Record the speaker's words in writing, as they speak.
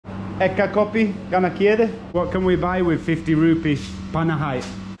Eka copy, gana kiede. What can we buy with 50 rupee panahai?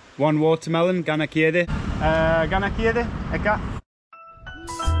 One watermelon, gana kiede. Gana kiede, eka.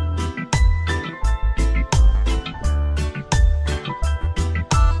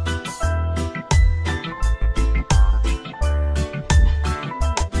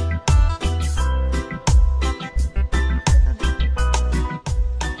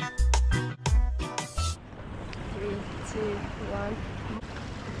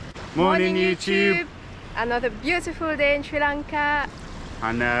 Morning YouTube! Another beautiful day in Sri Lanka.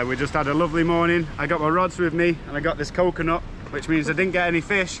 And we just had a lovely morning. I got my rods with me and I got this coconut, which means I didn't get any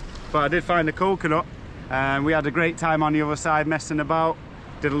fish, but I did find a coconut. And we had a great time on the other side messing about.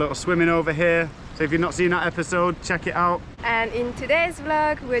 Did a little swimming over here. So if you've not seen that episode, check it out. And in today's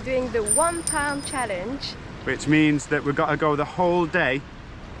vlog, we're doing the £1 challenge. Which means that we've got to go the whole day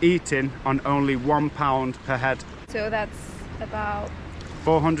eating on only £1 per head. So that's about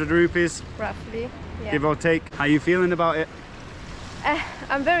 400 rupees, roughly, yeah. Give or take. How are you feeling about it?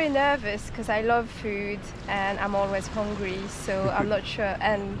 I'm very nervous because I love food and I'm always hungry, so I'm not sure.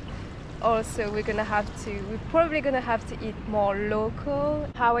 And also we're probably gonna have to eat more local.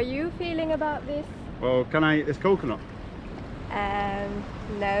 How are you feeling about this? Well, can I eat this coconut?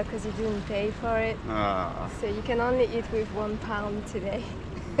 No, because you didn't pay for it. So you can only eat with £1 today.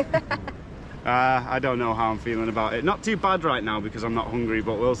 I don't know how I'm feeling about it. Not too bad right now because I'm not hungry,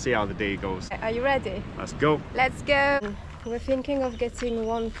 but we'll see how the day goes. Are you ready? Let's go. Let's go. We're thinking of getting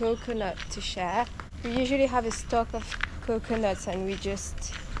one coconut to share. We usually have a stock of coconuts and we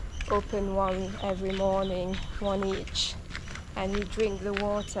just open one every morning, one each. And we drink the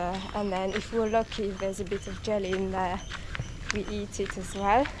water, and then if we're lucky, if there's a bit of jelly in there, we eat it as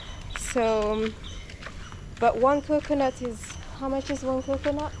well. So, but one coconut is, how much is one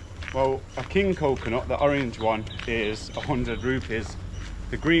coconut? Well, a king coconut, the orange one, is 100 rupees.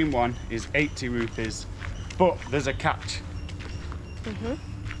 The green one is 80 rupees. But there's a catch.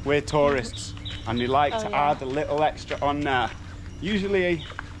 We're tourists and we like to add a little extra on there. Usually,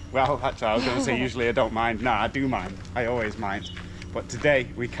 well, actually I was going to say usually I don't mind. Nah, I do mind. I always mind. But today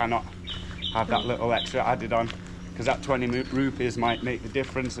we cannot have that little extra added on because that 20 rupees might make the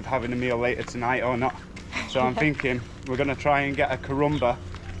difference of having a meal later tonight or not. So I'm thinking we're going to try and get a karumba,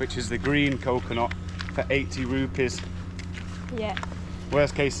 which is the green coconut, for 80 rupees. Yeah.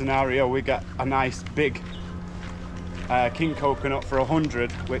 Worst case scenario, we get a nice big king coconut for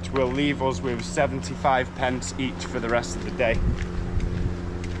 100, which will leave us with 75 pence each for the rest of the day.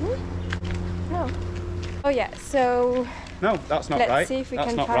 No. Oh yeah, so... No, that's not right. Let's see if we that's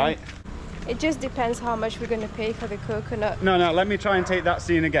can not right. It just depends how much we're going to pay for the coconut. No, let me try and take that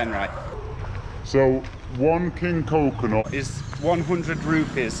scene again, right? So, one king coconut is 100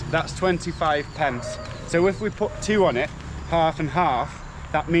 rupees. That's 25 pence. So if we put two on it, half and half,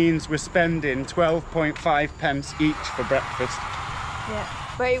 that means we're spending 12.5 pence each for breakfast. Yeah,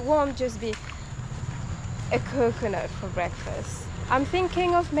 but it won't just be a coconut for breakfast. I'm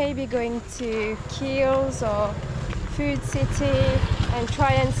thinking of maybe going to Keels or Food City and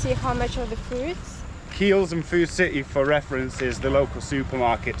try and see how much are the fruits. Keels and Food City, for reference, is the local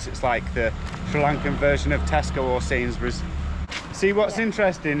supermarkets. It's like the Sri Lankan version of Tesco or Sainsbury's. See, what's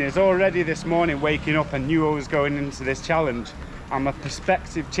interesting is already this morning waking up, I knew I was going into this challenge and my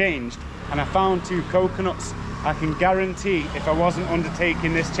perspective changed and I found two coconuts. I can guarantee if I wasn't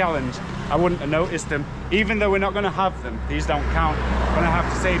undertaking this challenge, I wouldn't have noticed them. Even though we're not going to have them, these don't count. I'm going to have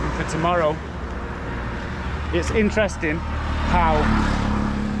to save them for tomorrow. It's interesting how,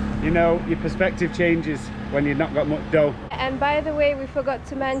 you know, your perspective changes when you've not got much dough. And by the way, we forgot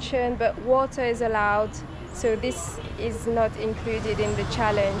to mention, but water is allowed. So this is not included in the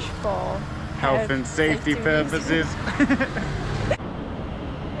challenge for health and safety purposes.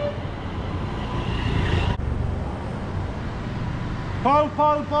 Pull.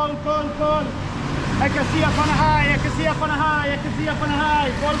 I can see up on a high, I can see up on a high, I can see up on a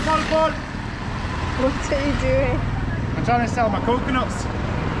high. Pull. What are you doing? I'm trying to sell my coconuts.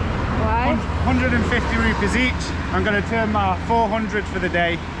 Why? 150 rupees each. I'm going to turn my 400 for the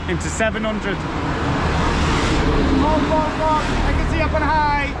day into 700. Pull. I can see up on a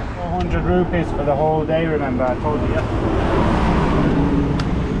high. 400 rupees for the whole day, remember, I told you.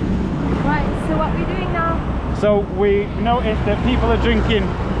 Right, so what are we doing now? So we noticed that people are drinking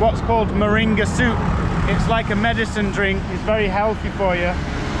what's called moringa soup. It's like a medicine drink. It's very healthy for you,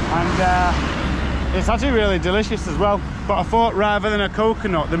 and it's actually really delicious as well. But I thought rather than a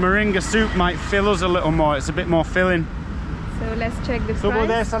coconut, the moringa soup might fill us a little more. It's a bit more filling. So let's check the Subo de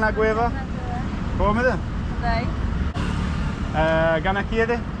price. sana gueva. Komede? Nej. Gana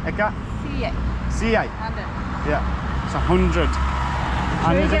kiede? Eka? 10. Siai. 100. Yeah, it's 100.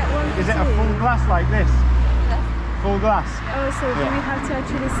 And we is get one is for it a two? full glass like this? Full glass? Oh, so do we have to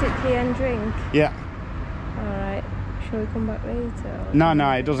actually sit here and drink? Yeah. Alright. Shall we come back later? No,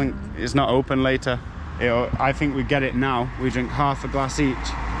 it doesn't. It's not open later. I think we get it now. We drink half a glass each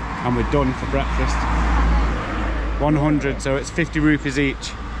and we're done for breakfast. 100, so it's 50 rupees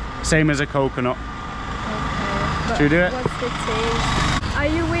each. Same as a coconut. Okay. Should we do it? What's the taste? Are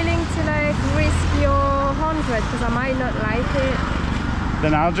you willing to like risk your 100? Because I might not like it.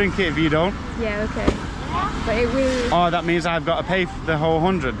 Then I'll drink it if you don't. Yeah, okay. But it will... Oh, that means I've got to pay for the whole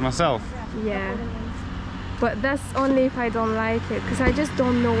 100 myself. Yeah. But that's only if I don't like it. Because I just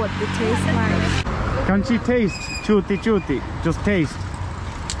don't know what the taste like. Can't you taste? Chuti chuti. Just taste.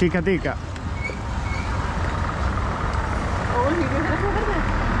 Tika tika.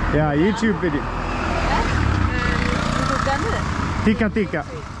 Yeah, YouTube video. Tika tika.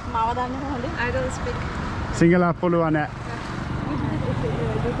 I don't speak. Singala puluane.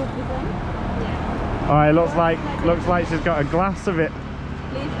 Oh, it looks like she's got a glass of it.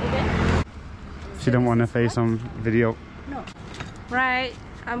 She don't want her face on video. No. Right,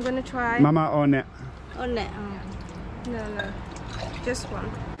 I'm gonna try. Mama on it. On it. No. Just one.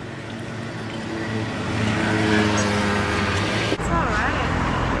 It's alright.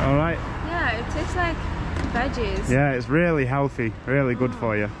 All right. Yeah, it tastes like veggies. Yeah, it's really healthy, really good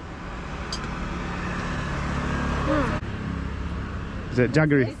for you. Is it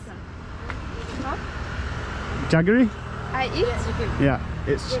jaggery? Huh? Jaggery? I eat? Yeah,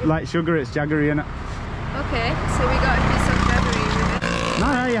 it's like sugar, it's jaggery in it. Okay, so we got a piece of jaggery with it.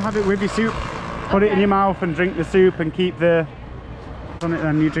 No, you have it with your soup. Put it in your mouth and drink the soup and keep the on it,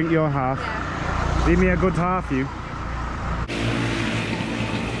 and you drink your half. Yeah. Leave me a good half, you.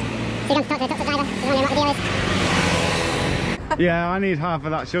 Yeah, I need half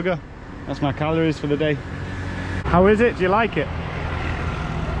of that sugar. That's my calories for the day. How is it? Do you like it?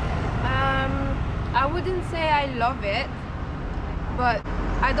 I wouldn't say I love it, but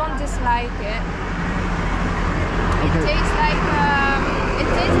I don't dislike it. It tastes like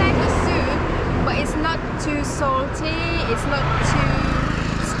a soup, but it's not too salty. It's not too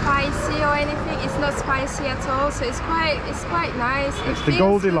spicy or anything. It's not spicy at all, so it's quite nice. It's the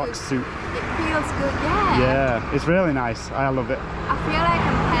Goldilocks good. soup. It feels good, yeah. Yeah, it's really nice. I love it. I feel like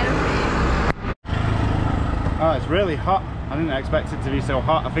I'm healthy. Oh, it's really hot. I didn't expect it to be so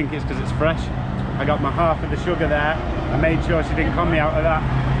hot. I think it's because it's fresh. I got my half of the sugar there. I made sure she didn't con me out of that.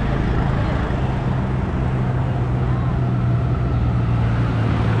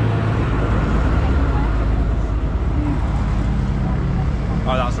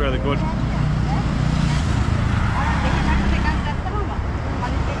 Oh, that's really good.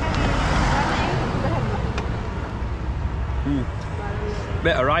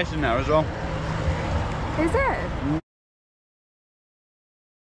 Bit of rice in there as well. Is it?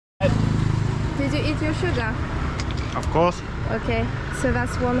 Did you eat your sugar? Of course. Okay, so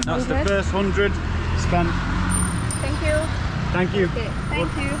that's 100. That's the first 100 spent. Thank you. Thank you. Okay,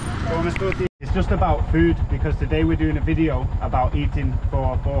 thank you. It's just about food, because today we're doing a video about eating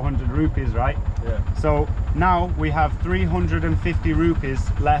for 400 rupees, right? Yeah. So now we have 350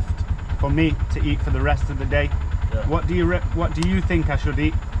 rupees left for me to eat for the rest of the day. Yeah. What do you think I should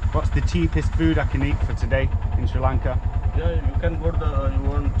eat? What's the cheapest food I can eat for today in Sri Lanka? Yeah, you can go to the, you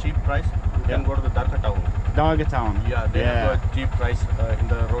want cheap price, you can go to the Dhaka town. Darga town. Yeah, they have a cheap price in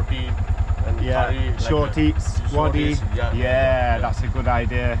the roti and curry, short eats, wadi. Yeah, that's a good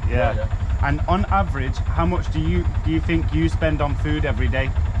idea. Yeah. And on average, how much do you think you spend on food every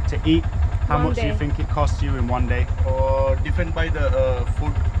day to eat? How much do you think it costs you in one day? Depend by the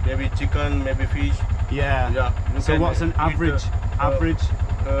food, maybe chicken, maybe fish. Yeah. So what's an average?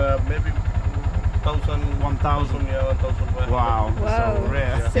 Maybe 1,000. Yeah, 1,000. Wow. Wow. So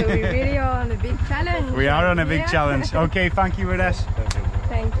rare. So we really are on a big challenge. We are on a big challenge. Okay, thank you, Radesh.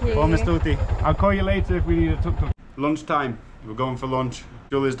 Thank you. Well, Miss Tuti, I'll call you later if we need a tuk-tuk. Lunchtime. We're going for lunch.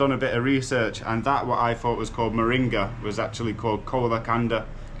 Julie's done a bit of research, and that what I thought was called moringa was actually called kola kanda.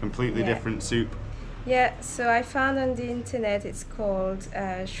 Completely different soup. Yeah, so I found on the internet it's called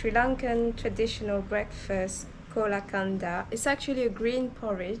Sri Lankan traditional breakfast kola kanda. It's actually a green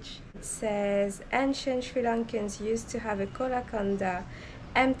porridge. It says ancient Sri Lankans used to have a kola kanda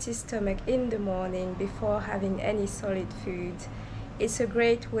empty stomach in the morning before having any solid food. It's a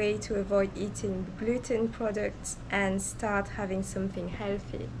great way to avoid eating gluten products and start having something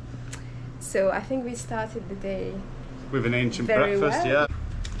healthy. So I think we started the day with an ancient very breakfast, well. yeah.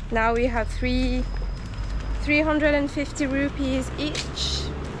 Now we have 350 rupees each,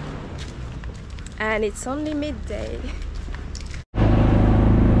 and it's only midday.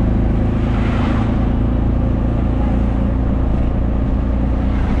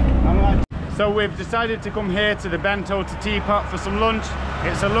 So we've decided to come here to the Bento to Teapot for some lunch.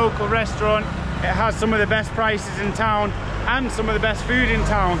 It's a local restaurant. It has some of the best prices in town and some of the best food in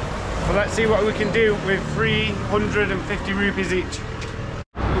town. So let's see what we can do with 350 rupees each.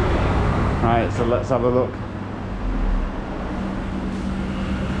 Right, so let's have a look.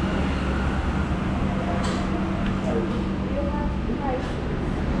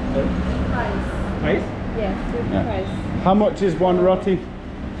 Price? Yes, price. How much is one roti?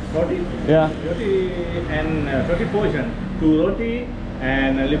 Roti? Yeah. Roti and roti portion. 2 roti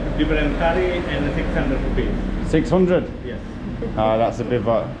and a different curry and 600 rupees. 600? Yes. Oh, that's a bit.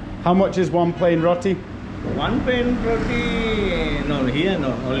 How much is one plain roti? One plain roti, no, here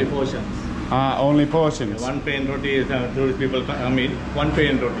no, only portions. Ah, only portions? One plain roti is tourist people come in, one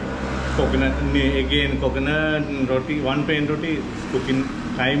plain roti. Coconut, again coconut roti, one plain roti, cooking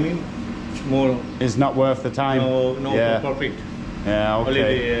timing, more. It's not worth the time? No, yeah. Profit. Yeah,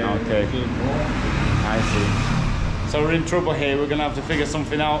 okay, okay. I see. So we're in trouble here, we're gonna have to figure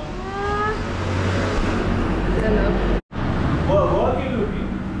something out. I don't know.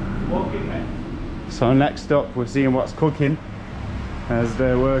 Working man. So next up, we're seeing what's cooking. There's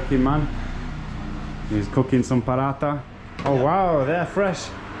the working man. He's cooking some paratha. Oh wow, they're fresh.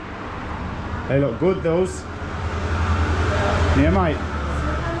 They look good, those. Yeah, mate. So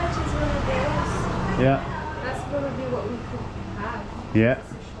how much is one of those? Yeah. That's probably what we could have. Yeah.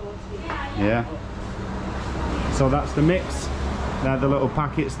 Yeah. So that's the mix. They're the little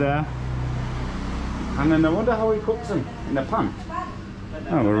packets there. And then I wonder how he cooks them in a pan.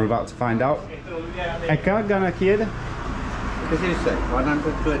 Oh, we're about to find out. Eka gana kiede? This is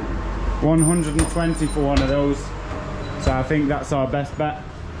 120. 120 for one of those. So I think that's our best bet.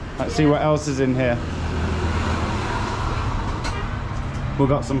 Let's see what else is in here. We've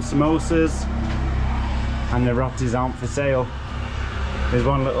got some samosas and the rotis aren't for sale. There's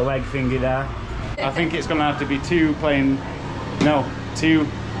one little egg thingy there. I think it's gonna have to be two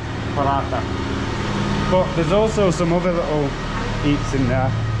paratha. But there's also some other little eats in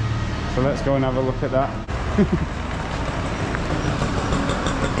there. So let's go and have a look at that.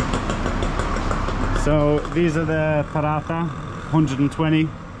 So these are the paratha, 120.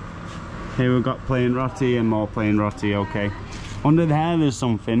 Here we've got plain roti and more plain roti, okay. Under there there's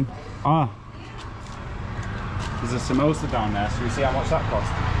something. Ah, there's a samosa down there, so we see how much that cost.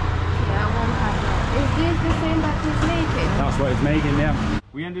 That one I know. Is this the same that he's making? That's what it's making, yeah.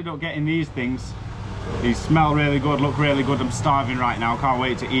 We ended up getting these things. These smell really good, look really good. I'm starving right now, can't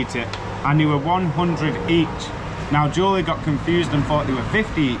wait to eat it. And they were 100 each. Now Julie got confused and thought they were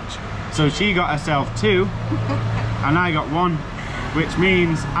 50 each. So she got herself 2 and I got 1, which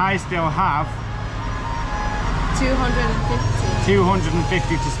means I still have 250.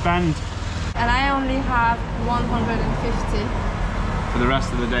 250 to spend. And I only have 150 For the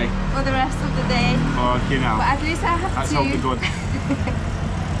rest of the day. for the rest of the day. Okay now. But at least I have Let's 2. hope they're good.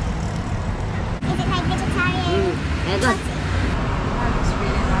 Is it like vegetarian? That looks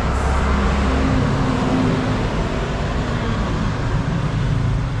really nice.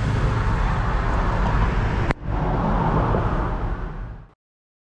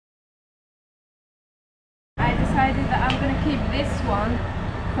 I decided that I'm gonna keep this one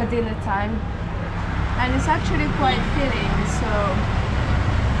for dinner time, and it's actually quite filling, so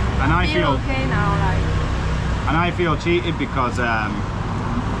And I feel feel okay now. Like, and I feel cheated because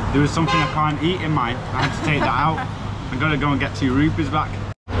there was something I can't eat in mine. I had to take that out. I'm gonna go and get 2 rupees back.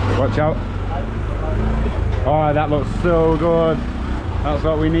 Watch out. Oh, that looks so good. That's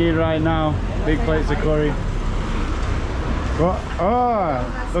what we need right now. Big plates of curry. What? Oh,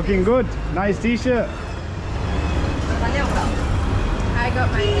 looking good. Nice t-shirt. I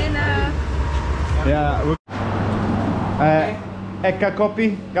got my dinner. Yeah. Eka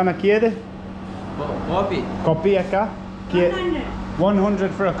kopi, gana kiede? Coffee. Kopi eka?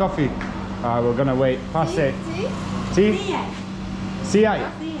 100 for a coffee. We're gonna wait. Pass it. Tea? Siai?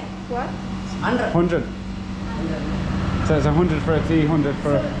 What? 100. So it's 100 for a tea, 100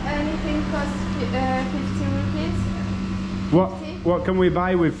 for a... Anything costs 50 rupees? What can we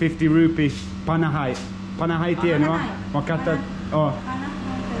buy with 50 rupees? Panahai. Panahai tea, no? Makata. Oh,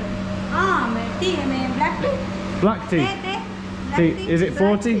 black tea. Tea. Is it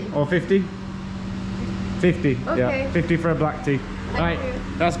 40 or 50? 50. Okay. Yeah, 50 for a black tea. Right, you.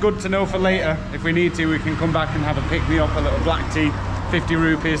 that's good to know for later. If we need to, we can come back and have a pick me up, a little black tea, 50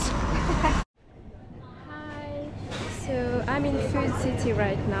 rupees. Hi. So I'm in Food City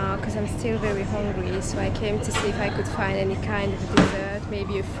right now because I'm still very hungry. So I came to see if I could find any kind of dessert,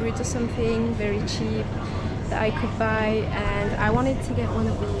 maybe a fruit or something very cheap that I could buy. And I wanted to get one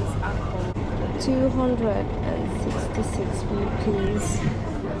of these at home. 266 rupees.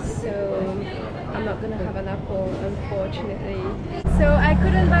 So not gonna have an apple, unfortunately. So I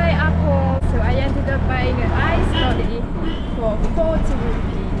couldn't buy apple, so I ended up buying an iced lolly for 40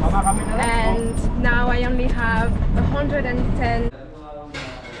 rupees. And now I only have 110.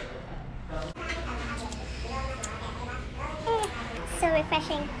 So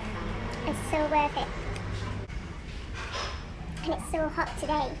refreshing. It's so worth it. And it's so hot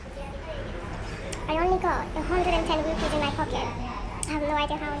today. I only got 110 rupees in my pocket. I have no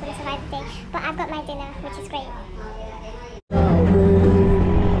idea how I'm going to survive the day, but I've got my dinner, which is great.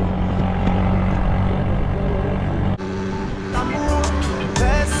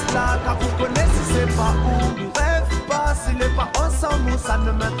 Reste là car vous connaissez c'est pas où nous rêve pas. S'il n'est pas ensemble, ça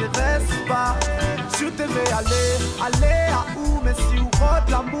ne m'intéresse pas. Si vous devez aller à où, mais si vous rôde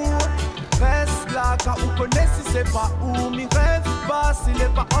l'amour. Reste là car vous connaissez c'est pas où, m'y rêve pas. S'il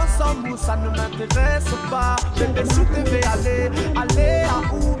n'est pas ensemble, ça ne m'intéresse pas. Bébé, si vous devez aller à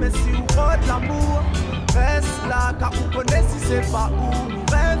où, mais si vous rôde l'amour. Reste là car vous connaissez c'est pas où, nous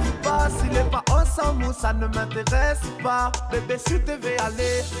rêve pas. S'il n'est pas ensemble, ça ne m'intéresse pas. Bébé, si tu devais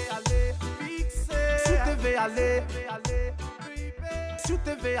aller, si tu devais aller, si tu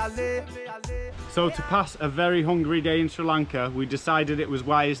devais aller. So to pass a very hungry day in Sri Lanka, we decided it was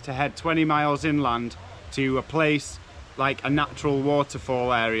wise to head 20 miles inland to a place like a natural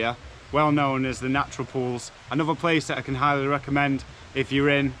waterfall area, well known as the natural pools. Another place that I can highly recommend if you're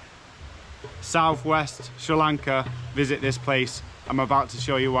in southwest Sri Lanka, visit this place. I'm about to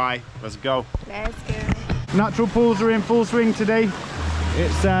show you why. Let's go. Let's go. Natural pools are in full swing today.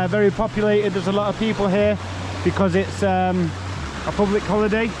 It's very populated. There's a lot of people here because it's a public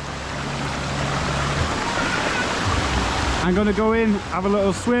holiday. I'm gonna go in, have a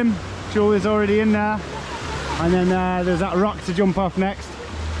little swim. Julie's already in there. And then there's that rock to jump off next.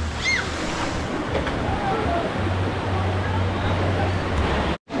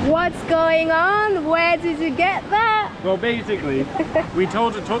 What's going on? Where did you get that? Well, basically, we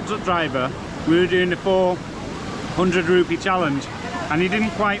told the tuk-tuk driver we were doing the 400 rupee challenge, and he didn't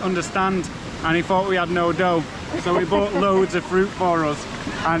quite understand, and he thought we had no dough. So we bought loads of fruit for us,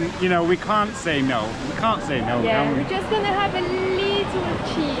 and you know, we can't say no. We can't say no, Yeah, can we? we're just gonna have a little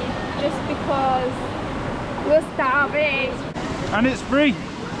cheat just because we're starving. And it's free.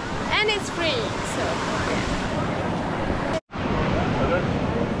 And it's free, so yeah.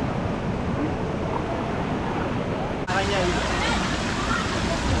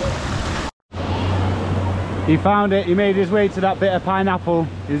 He found it, he made his way to that bit of pineapple.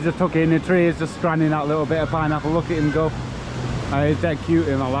 He's just took it in the tree, he's just stranding that little bit of pineapple. Look at him go. He's dead cute,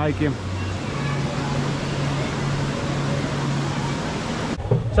 him, I like him.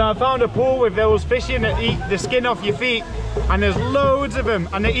 So I found a pool with those fishing that eat the skin off your feet, and there's loads of them,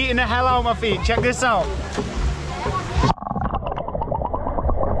 and they're eating the hell out of my feet. Check this out.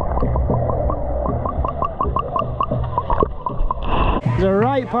 There's a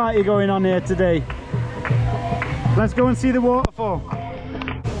right party going on here today. Let's go and see the waterfall.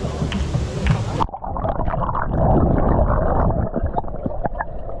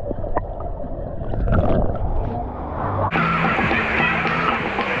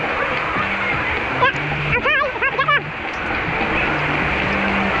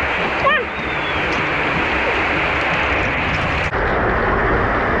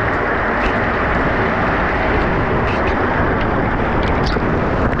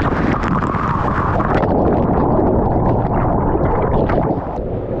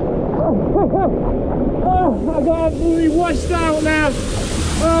 I got absolutely washed out now.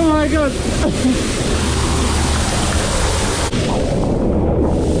 Oh my god.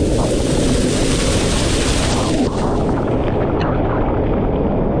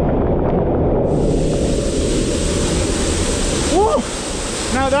 Woo!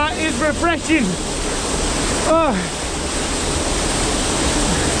 Now that is refreshing. Oh.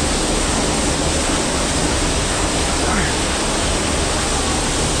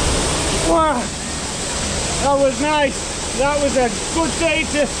 Wow. That was nice. That was a good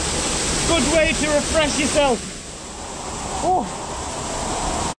way to refresh yourself. Oh.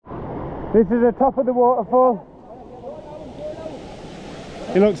 This is the top of the waterfall.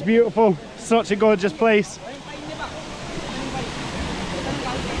 It looks beautiful. Such a gorgeous place.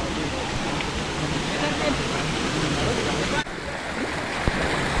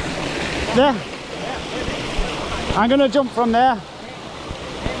 There. I'm gonna jump from there.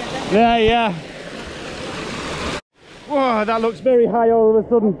 Yeah. Whoa, that looks very high all of a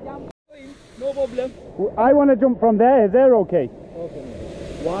sudden. No problem. I want to jump from there. Is there okay? Okay.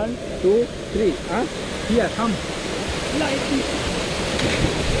 1, 2, 3. Huh? Here, come. Like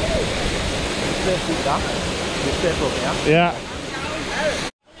this. Yeah.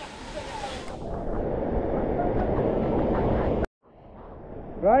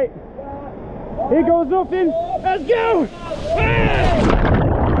 Right. Here goes nothing. Let's go!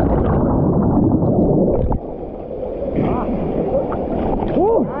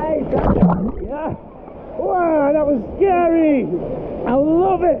 Woo! Yeah. Wow, that was scary. I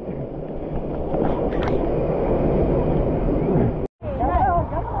love it.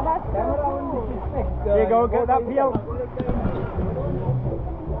 Here you go, get that peel.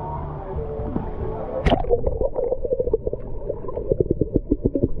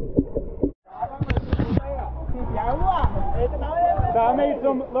 So I made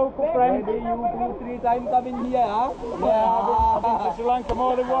some local friends. Maybe you 2-3 times come in here, huh? Yeah, I've been to Sri Lanka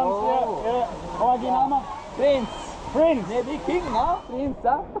more than once. Yeah. Oh, Nama. Prince. Prince. Maybe king, huh? Prince,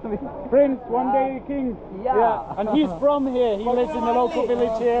 huh? Prince, one day king. Yeah. And he's from here. He lives in the local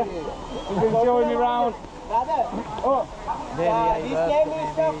village here. He's been showing me around. Oh. This name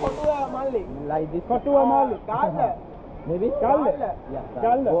is Kotua Malik. Like this. Kotua Malik. Maybe? Galle. Yeah.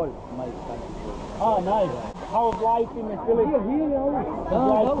 Galle. Gold. My country. Oh, nice. How's life in this village? Is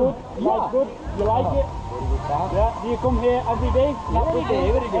life good? Yeah. Life good? You like it? Yeah. Do you come here every day? Every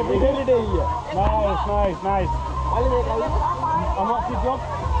day here. Nice. And what's your job?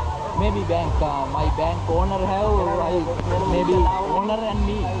 Maybe bank. My bank owner have like maybe owner and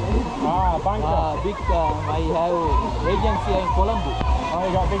me. Ah, banker. Big. I have agency in Colombo. Oh,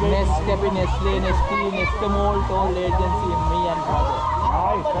 you got big Nescafe, Nestle, Nestle, Nestamol, all agency in me and brother.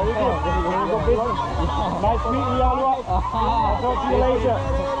 Nice, very good. Very good business. Nice meeting you, Alwa. I'll talk to you later.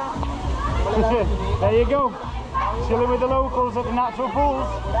 There you go. Chilling with the locals at the natural pools.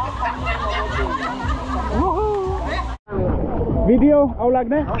 Woohoo! Video, how like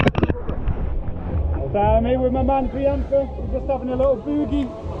that? So I'm here with my man Priyanka. We're just having a little boogie.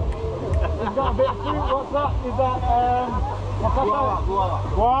 We've got a bit of fruit. What's that? Is that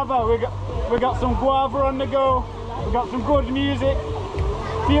guava. We got some guava on the go. We got some good music.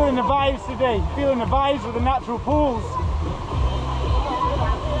 Feeling the vibes today. Feeling the vibes of the natural pools.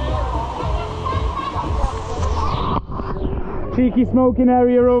 Cheeky smoking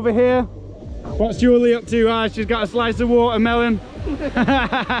area over here. What's Julie up to? Ah, she's got a slice of watermelon.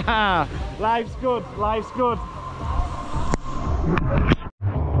 Life's good, life's good.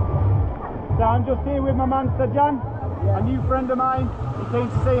 So I'm just here with my man Sajan, a new friend of mine. He came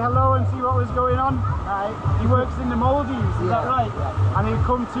to say hello and see what was going on. He works in the Maldives, is that right? And he'd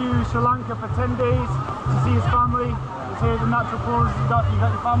come to Sri Lanka for 10 days to see his family. He's here at the natural pools. You got your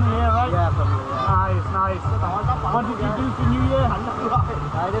family here, right? Yeah, family. Nice. What did you do for New Year?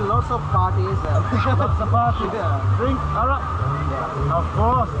 I did lots of parties. Lots of parties. Drink, alright? Of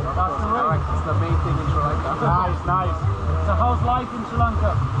course, that's the way. It's the main thing in Sri Lanka. Nice. So how's life in Sri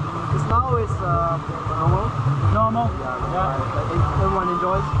Lanka? Now it's normal. Normal? Yeah. Everyone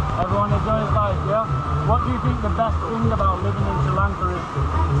enjoys. Everyone enjoys life, yeah? What do you think the best thing about living in Sri Lanka is?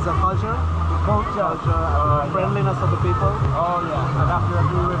 It's the culture. Friendliness of the people. Oh yeah, I'd have to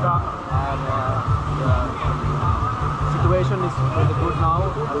agree with that. And the situation is really good now.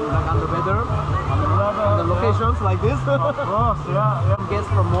 And the weather. And the locations like this. Of course, yeah. Guests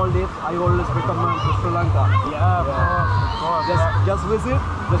from Maldives, I always recommend to Sri Lanka. Yeah, of course. Just visit,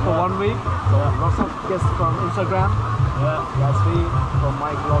 just for 1 week. So lots of guests from Instagram. Yeah, see from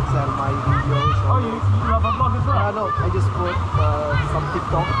my vlogs and my videos. Oh, you have a vlog as well? No, I just put some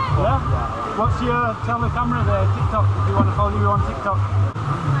TikTok. Yeah? What's your, tell the camera there, TikTok, if you want to follow you on TikTok.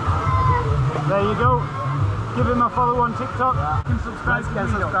 There you go. Give him a follow on TikTok. You can subscribe to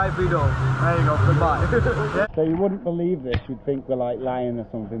the video. There you go. Goodbye. So you wouldn't believe this. You'd think we're like lying or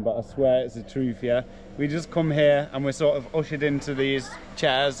something, but I swear it's the truth, yeah? We just come here and we're sort of ushered into these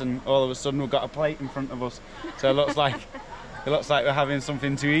chairs and all of a sudden we've got a plate in front of us. So it looks like we're having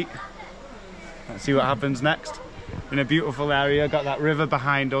something to eat. Let's see what happens next. In a beautiful area, got that river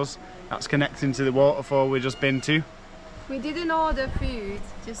behind us. That's connecting to the waterfall we've just been to. We didn't order food,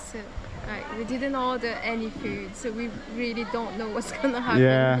 we didn't order any food, so we really don't know what's gonna happen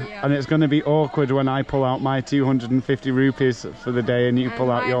here. And it's gonna be awkward when I pull out my 250 rupees for the day and you pull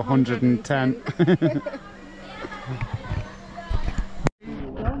out your 110.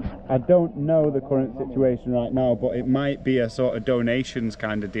 I don't know the current situation right now, but it might be a sort of donations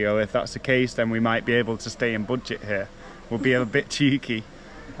kind of deal. If that's the case, then we might be able to stay in budget here. We'll be a bit cheeky,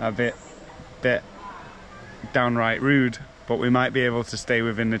 a bit downright rude, but we might be able to stay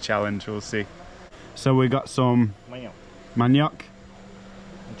within the challenge. We'll see. So we got some manioc,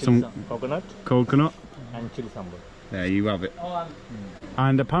 some coconut, and chili sambal. There you have it.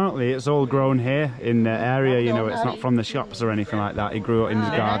 And apparently it's all grown here in the area, you know, it's not from the shops or anything like that. He grew it in his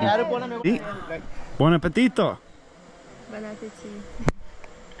garden. Eat. Buon appetito! Bon appetit.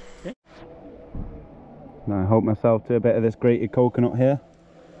 Now I help myself to a bit of this grated coconut here.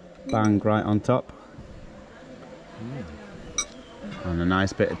 Bang right on top. And a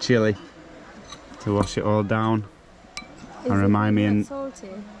nice bit of chilli to wash it all down. And remind me. And salty?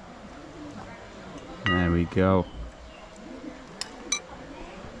 there we go.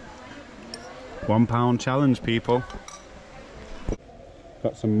 £1 challenge, people.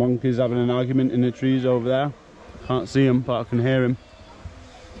 Got some monkeys having an argument in the trees over there. Can't see them, but I can hear them.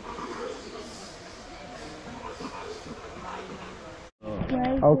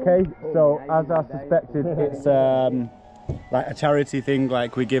 Okay, so as I suspected, it's like a charity thing,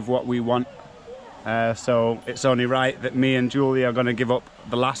 like we give what we want. So it's only right that me and Julie are going to give up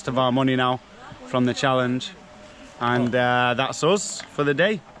the last of our money now from the challenge. And that's us for the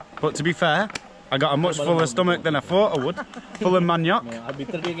day. But to be fair, I got a much fuller stomach than I thought I would. Full of manioc.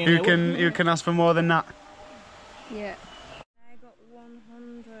 Who can ask for more than that? Yeah. I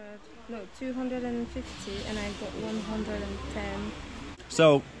got 250 and I got 110.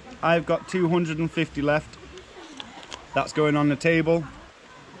 So I've got 250 left. That's going on the table.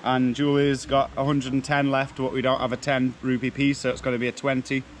 And Julie's got 110 left, but we don't have a 10 rupee piece, so it's going to be a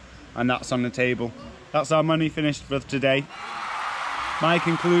 20. And that's on the table. That's our money finished for today. My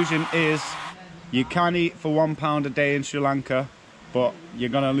conclusion is you can eat for £1 a day in Sri Lanka, but you're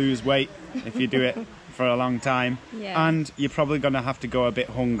going to lose weight if you do it for a long time. Yeah. And you're probably going to have to go a bit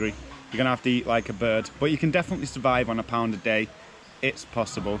hungry. You're going to have to eat like a bird. But you can definitely survive on £1 a day. It's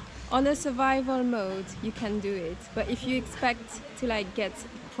possible. On a survival mode, you can do it. But if you expect to like get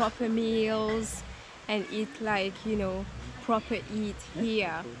proper meals and eat like, you know, proper eat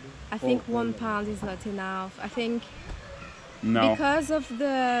here, I think £1 is not enough. I think because of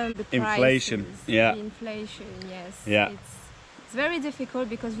the inflation. Prices, Yeah. the inflation, yes. Yeah. It's very difficult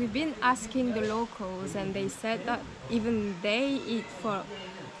because we've been asking the locals and they said that even they eat for,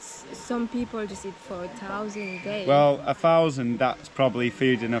 some people just eat for 1,000 a day. Well, 1,000, that's probably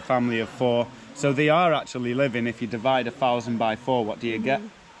feeding a family of 4. So they are actually living, if you divide 1,000 by 4, what do you get?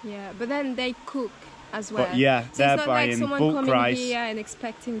 Yeah, but then they cook as well. But yeah, so they're it's not buying like someone bulk coming rice. here and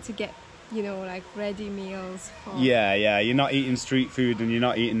expecting to get, you know, like ready meals. For... Yeah, you're not eating street food and you're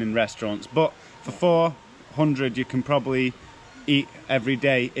not eating in restaurants. But for 400, you can probably eat every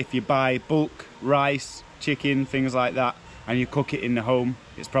day if you buy bulk rice, chicken, things like that, and you cook it in the home.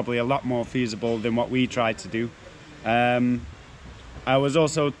 It's probably a lot more feasible than what we tried to do. I was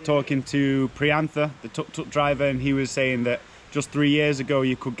also talking to Priyantha, the tuk-tuk driver, and he was saying that just 3 years ago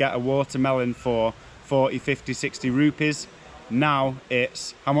you could get a watermelon for 40, 50, 60 rupees. Now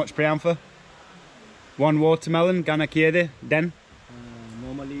it's, how much, Priyantha? One watermelon, Gana Kiede, den?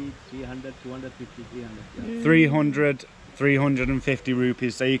 Normally 300, 250, 300. Yeah. 300, 350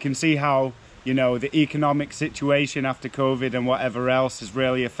 rupees. So you can see how, you know, the economic situation after COVID and whatever else has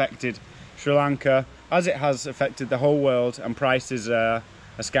really affected Sri Lanka, as it has affected the whole world, and prices are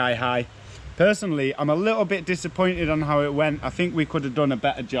sky high. Personally, I'm a little bit disappointed on how it went. I think we could have done a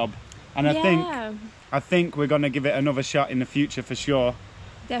better job, and I think we're going to give it another shot in the future for sure.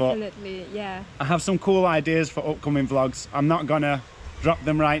 Definitely, yeah. I have some cool ideas for upcoming vlogs. I'm not going to drop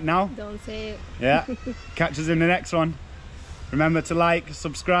them right now. Don't say it. Yeah. Catch us in the next one. Remember to like,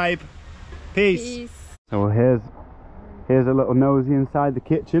 subscribe. Peace. So here's a little nosy inside the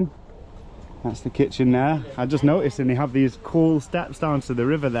kitchen. That's the kitchen there. I just noticed, and they have these cool steps down to the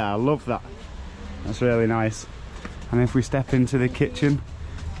river there. I love that. That's really nice. And if we step into the kitchen,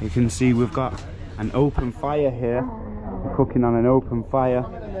 you can see we've got an open fire here. We're cooking on an open fire.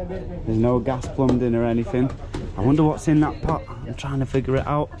 There's no gas plumbed in or anything. I wonder what's in that pot. I'm trying to figure it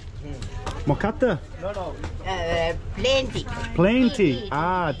out. Mokata? No. Plain tea. Plain tea.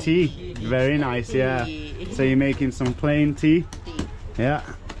 Ah, tea. Very nice, yeah. So you're making some plain tea? Yeah.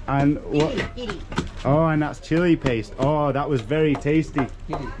 And what? Oh, and that's chili paste. Oh, that was very tasty.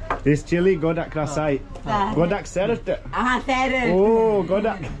 This chili, godak krasai. Godak serte. Oh,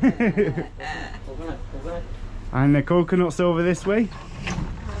 godak. And the coconut's over this way.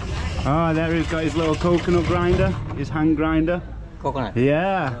 Oh, there he's got his little coconut grinder, his hand grinder. Coconut.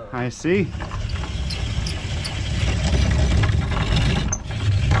 Yeah, I see.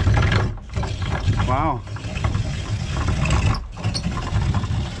 Wow.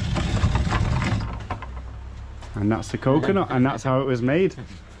 And that's the coconut, and that's how it was made.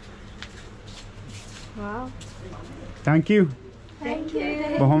 Wow. Thank you. Thank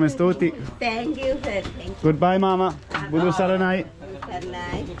you. Bohom estoti. Thank you, sir. Thank you. Goodbye, Mama. Budu saranai.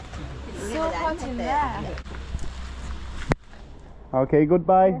 It's so hot in there. Okay,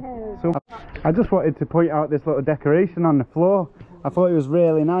 goodbye. So, I just wanted to point out this little decoration on the floor. I thought it was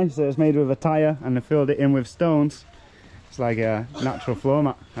really nice. It was made with a tyre and they filled it in with stones. It's like a natural floor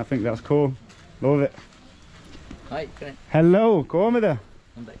mat. I think that's cool. Love it. Hi, Hello, kom med det.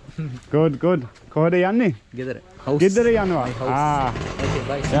 Good, good. Kohde yanni? Gidere yanwa. Ah. Okay,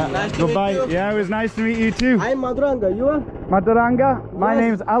 bye. Yeah. Nice to Goodbye. meet you. Yeah, it was nice to meet you too. I'm Madhuranga. You are? Madaranga, my Yes.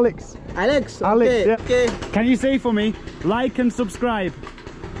 name's Alex. Alex. Alex, Okay. yeah. Okay. Can you say for me, like and subscribe?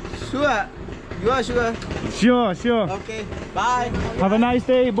 Sure. You are sure? Sure, sure. Okay. Bye. Have a nice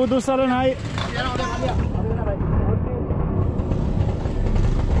day. Budu Saranai.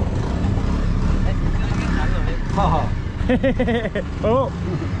 Oh.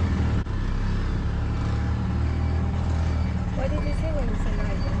 What did you say when you said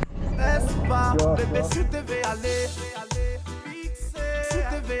like that? Vespa, bébé, si tu veux aller, si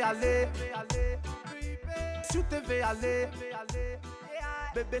tu veux aller, si tu veux aller,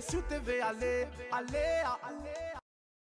 bébé, si tu veux aller, aller.